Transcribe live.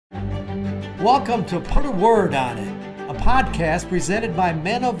Welcome to Put a Word on It, a podcast presented by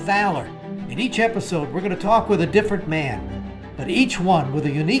Men of Valor. In each episode, we're going to talk with a different man, but each one with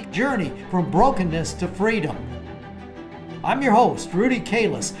a unique journey from brokenness to freedom. I'm your host, Rudy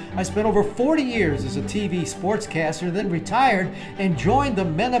Kalis. I spent over 40 years as a TV sportscaster, then retired and joined the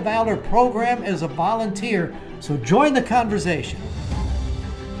Men of Valor program as a volunteer. So join the conversation.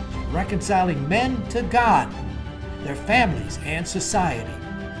 Reconciling men to God, their families, and society.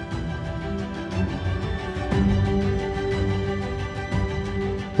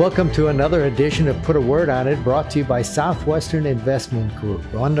 Welcome to another edition of Put a Word on It, brought to you by Southwestern Investment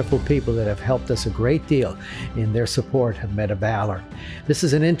Group. Wonderful people that have helped us a great deal in their support of Men of Valor. This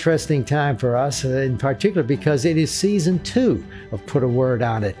is an interesting time for us, in particular because it is season 2 of Put a Word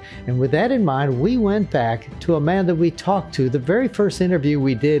on It. And with that in mind, we went back to a man that we talked to, the very first interview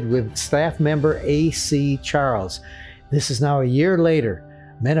we did with staff member A.C. Charles. This is now a year later.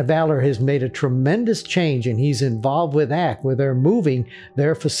 Men of Valor has made a tremendous change, and he's involved with ACT, where they're moving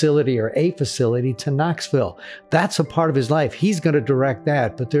their facility or a facility to Knoxville. That's a part of his life. He's going to direct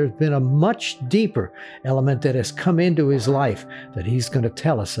that, but there's been a much deeper element that has come into his life that he's going to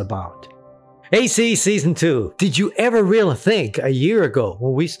tell us about. AC Season 2. Did you ever really think a year ago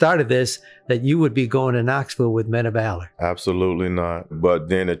when we started this that you would be going to Knoxville with Men of Valor? Absolutely not. But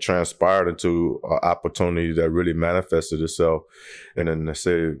then it transpired into an opportunity that really manifested itself. And then they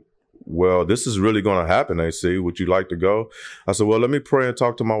said, well, this is really going to happen, AC. Would you like to go? I said, well, let me pray and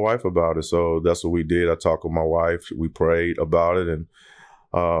talk to my wife about it. So that's what we did. I talked with my wife. We prayed about it. And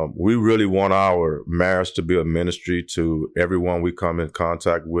we really want our marriage to be a ministry to everyone we come in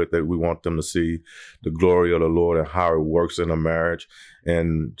contact with, that we want them to see the glory of the Lord and how it works in a marriage.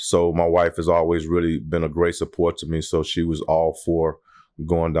 And so my wife has always really been a great support to me. So she was all for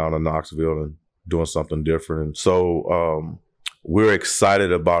going down to Knoxville and doing something different. And so we're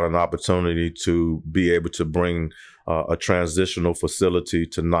excited about an opportunity to be able to bring a transitional facility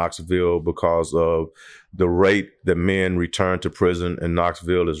to Knoxville, because of the rate that men return to prison in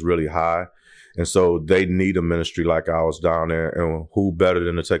Knoxville is really high. And so they need a ministry like ours down there. And who better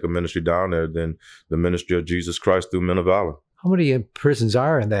than to take a ministry down there than the ministry of Jesus Christ through Men of Valor? How many prisons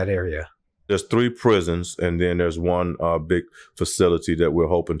are in that area? There's 3 prisons, and then there's one big facility that we're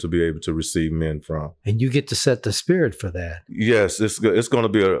hoping to be able to receive men from. And you get to set the spirit for that. Yes, it's going to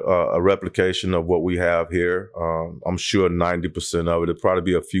be a replication of what we have here. I'm sure 90% of it. It'll probably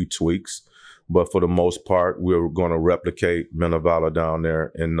be a few tweaks, but for the most part, we're going to replicate Men of Valor down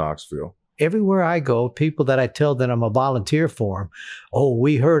there in Knoxville. Everywhere I go, people that I tell that I'm a volunteer for them, oh,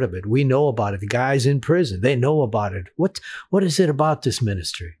 we heard of it. We know about it. The guy's in prison. They know about it. What is it about this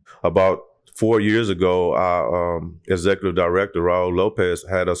ministry? About 4 years ago, our executive director, Raul Lopez,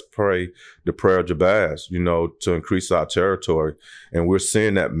 had us pray the prayer of Jabez, to increase our territory. And we're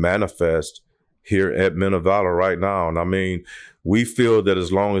seeing that manifest here at Men of Valor right now. And I mean, we feel that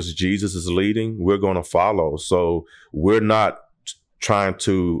as long as Jesus is leading, we're going to follow. So we're not trying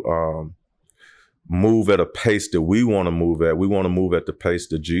to move at a pace that we want to move at. We want to move at the pace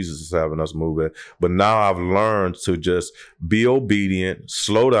that Jesus is having us move at. But now I've learned to just be obedient,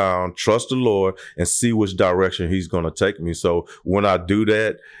 slow down, trust the Lord, and see which direction he's going to take me. So when I do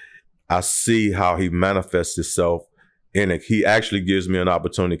that, I see how he manifests himself in it. He actually gives me an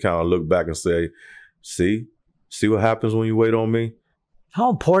opportunity to kind of look back and say, see what happens when you wait on me? How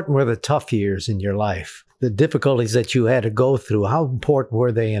important were the tough years in your life? The difficulties that you had to go through, how important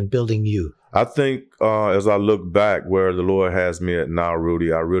were they in building you? I think as I look back where the Lord has me at now,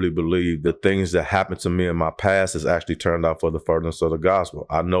 Rudy, I really believe the things that happened to me in my past has actually turned out for the furtherance of the gospel.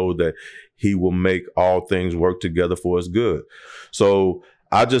 I know that he will make all things work together for his good. So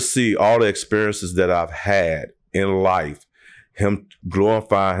I just see all the experiences that I've had in life, him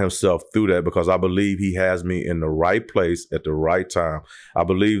glorifying himself through that, because I believe he has me in the right place at the right time. I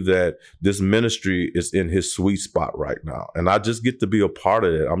believe that this ministry is in his sweet spot right now. And I just get to be a part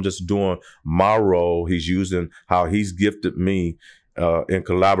of it. I'm just doing my role. He's using how he's gifted me in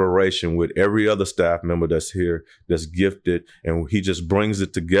collaboration with every other staff member that's here, that's gifted. And he just brings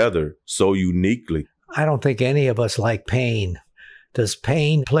it together so uniquely. I don't think any of us like pain. Does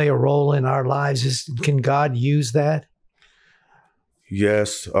pain play a role in our lives? Can God use that?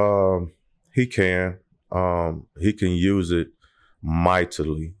 Yes, he can. He can use it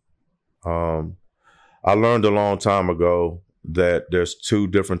mightily. I learned a long time ago that there's 2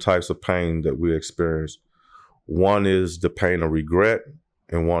 different types of pain that we experience. One is the pain of regret,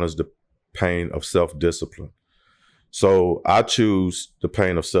 and one is the pain of self-discipline. So I choose the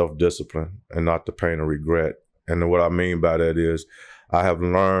pain of self-discipline and not the pain of regret. And what I mean by that is I have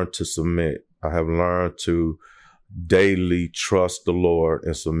learned to submit. I have learned to daily trust the Lord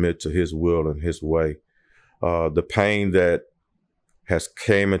and submit to his will and his way. The pain that has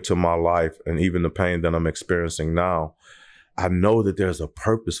came into my life, and even the pain that I'm experiencing now, I know that there's a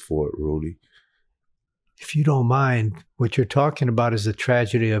purpose for it, Rudy. If you don't mind, what you're talking about is the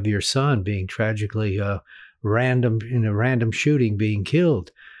tragedy of your son being tragically in a random shooting, being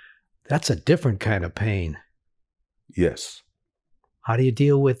killed. That's a different kind of pain. Yes. How do you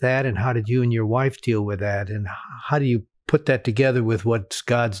deal with that? And how did you and your wife deal with that? And how do you put that together with what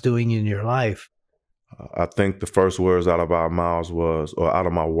God's doing in your life? I think the first words out of our mouths was, or out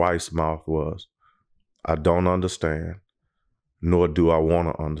of my wife's mouth was, I don't understand, nor do I want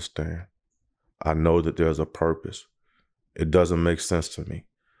to understand. I know that there's a purpose. It doesn't make sense to me.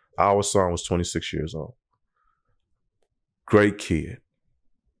 Our son was 26 years old. Great kid.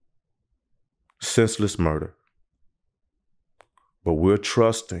 Senseless murder. But we're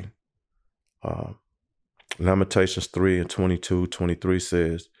trusting. Lamentations 3:22-23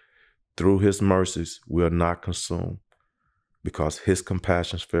 says, through his mercies we are not consumed, because his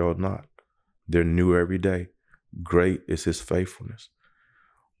compassions fail not. They're new every day. Great is his faithfulness.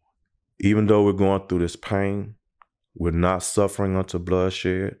 Even though we're going through this pain, we're not suffering unto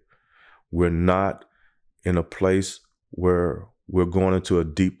bloodshed. We're not in a place where we're going into a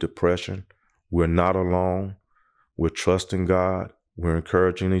deep depression. We're not alone. We're trusting God. We're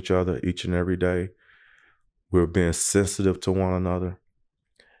encouraging each other each and every day. We're being sensitive to one another.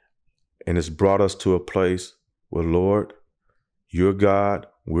 And it's brought us to a place where, Lord, you're God,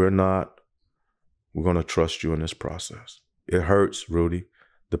 we're not. We're going to trust you in this process. It hurts, Rudy.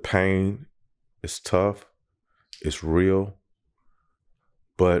 The pain is tough. It's real.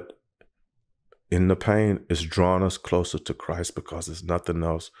 But in the pain, it's drawn us closer to Christ, because there's nothing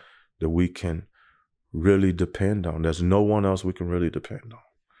else that we can really depend on. There's no one else we can really depend on.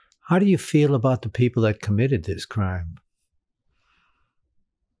 How do you feel about the people that committed this crime?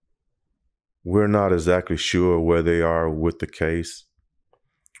 We're not exactly sure where they are with the case.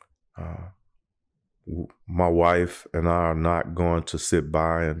 My wife and I are not going to sit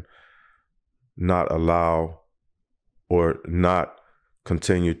by and not allow or not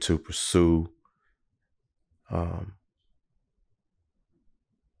continue to pursue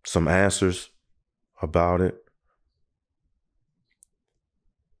some answers about it.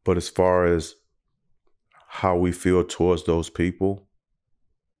 But as far as how we feel towards those people,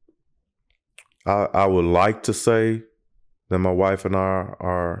 I would like to say that my wife and I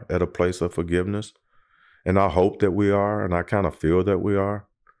are at a place of forgiveness. And I hope that we are, and I kind of feel that we are.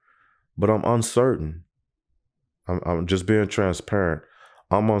 But I'm uncertain. I'm just being transparent.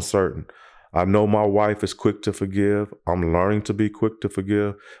 I'm uncertain. I know my wife is quick to forgive. I'm learning to be quick to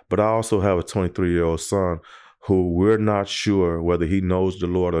forgive. But I also have a 23-year-old son who we're not sure whether he knows the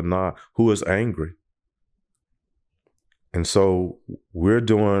Lord or not, who is angry. And so we're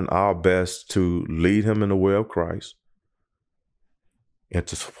doing our best to lead him in the way of Christ and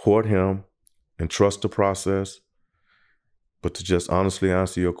to support him and trust the process. But to just honestly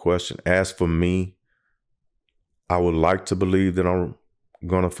answer your question, as for me, I would like to believe that I'm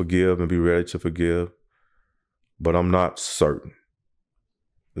going to forgive and be ready to forgive, but I'm not certain.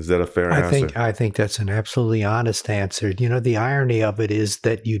 Is that a fair answer? I think that's an absolutely honest answer. You know, the irony of it is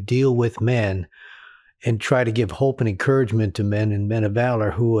that you deal with men and try to give hope and encouragement to men and men of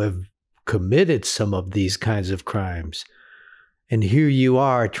valor who have committed some of these kinds of crimes. And here you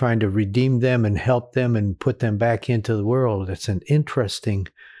are trying to redeem them and help them and put them back into the world. It's an interesting,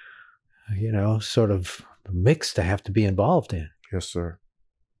 sort of mix to have to be involved in. Yes, sir.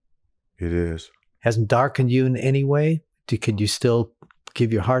 It is. Hasn't darkened you in any way? Can you still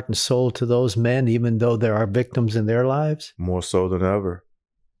give your heart and soul to those men, even though there are victims in their lives? More so than ever.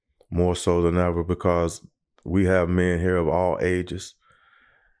 More so than ever, because we have men here of all ages.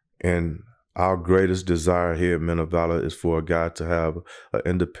 And our greatest desire here at Men of Valor is for a guy to have an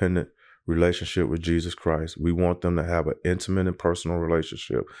independent relationship with Jesus Christ. We want them to have an intimate and personal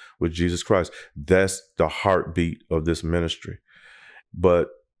relationship with Jesus Christ. That's the heartbeat of this ministry. But,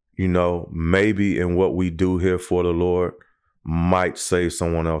 maybe in what we do here for the Lord might save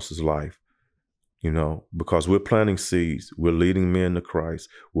someone else's life. Because we're planting seeds, we're leading men to Christ,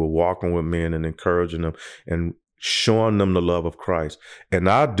 we're walking with men and encouraging them and showing them the love of Christ. And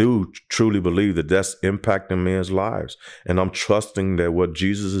I do truly believe that that's impacting men's lives. And I'm trusting that what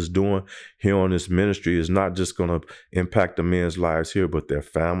Jesus is doing here on this ministry is not just going to impact the men's lives here, but their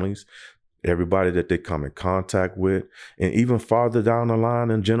families, everybody that they come in contact with, and even farther down the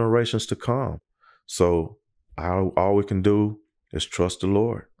line in generations to come. So all we can do is trust the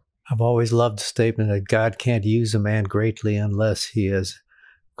Lord. I've always loved the statement that God can't use a man greatly unless he has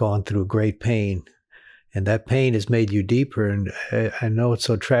gone through great pain. And that pain has made you deeper. And I know it's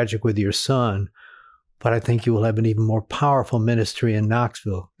so tragic with your son, but I think you will have an even more powerful ministry in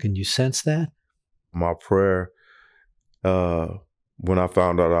Knoxville. Can you sense that? My prayer, when I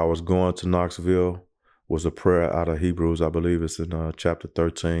found out I was going to Knoxville, was a prayer out of Hebrews. I believe it's in chapter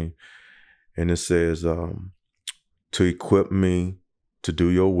 13. And it says, to equip me to do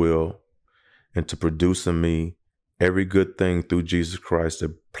your will and to produce in me every good thing through Jesus Christ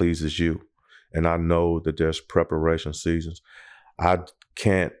that pleases you. And I know that there's preparation seasons. I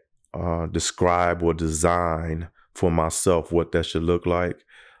can't describe or design for myself what that should look like.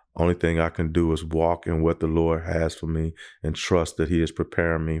 Only thing I can do is walk in what the Lord has for me and trust that he is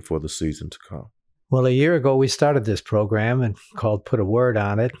preparing me for the season to come. Well, a year ago, we started this program and called Put a Word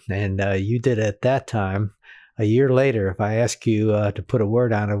on It. And you did it at that time. A year later, if I ask you to put a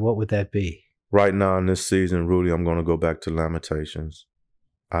word on it, what would that be? Right now in this season, Rudy, I'm going to go back to Lamentations.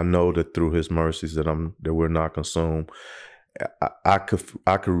 I know that through his mercies that we're not consumed. I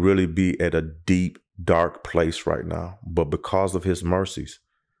could really be at a deep, dark place right now, but because of his mercies,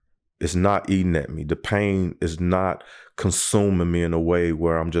 it's not eating at me. The pain is not consuming me in a way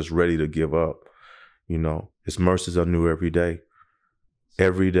where I'm just ready to give up. You know, his mercies are new every day.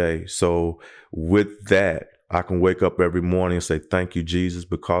 Every day. So with that, I can wake up every morning and say, thank you, Jesus,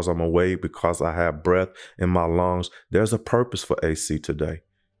 because I'm awake, because I have breath in my lungs. There's a purpose for AC today.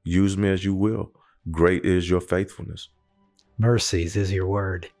 Use me as you will. Great is your faithfulness. Mercies is your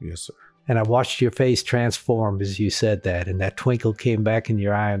word. Yes, sir. And I watched your face transform as you said that, and that twinkle came back in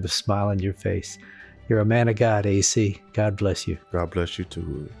your eye and the smile on your face. You're a man of God, AC. God bless you. God bless you too,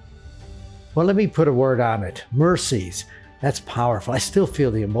 Rudy. Well, let me put a word on it. Mercies. That's powerful. I still feel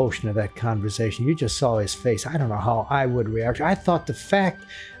the emotion of that conversation. You just saw his face. I don't know how I would react. I thought the fact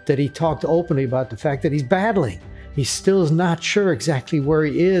that he talked openly about the fact that he's battling, he still is not sure exactly where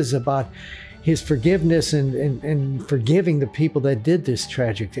he is about his forgiveness and forgiving the people that did this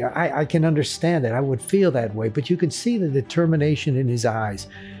tragic thing. I can understand that. I would feel that way, but you can see the determination in his eyes.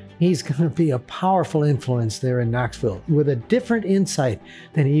 He's going to be a powerful influence there in Knoxville with a different insight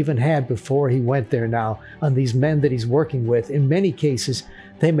than he even had before he went there now on these men that he's working with. In many cases,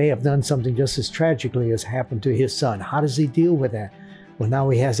 they may have done something just as tragically as happened to his son. How does he deal with that? Well, now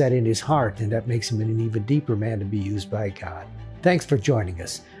he has that in his heart, and that makes him an even deeper man to be used by God. Thanks for joining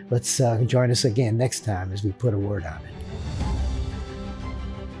us. Let's join us again next time as we put a word on it.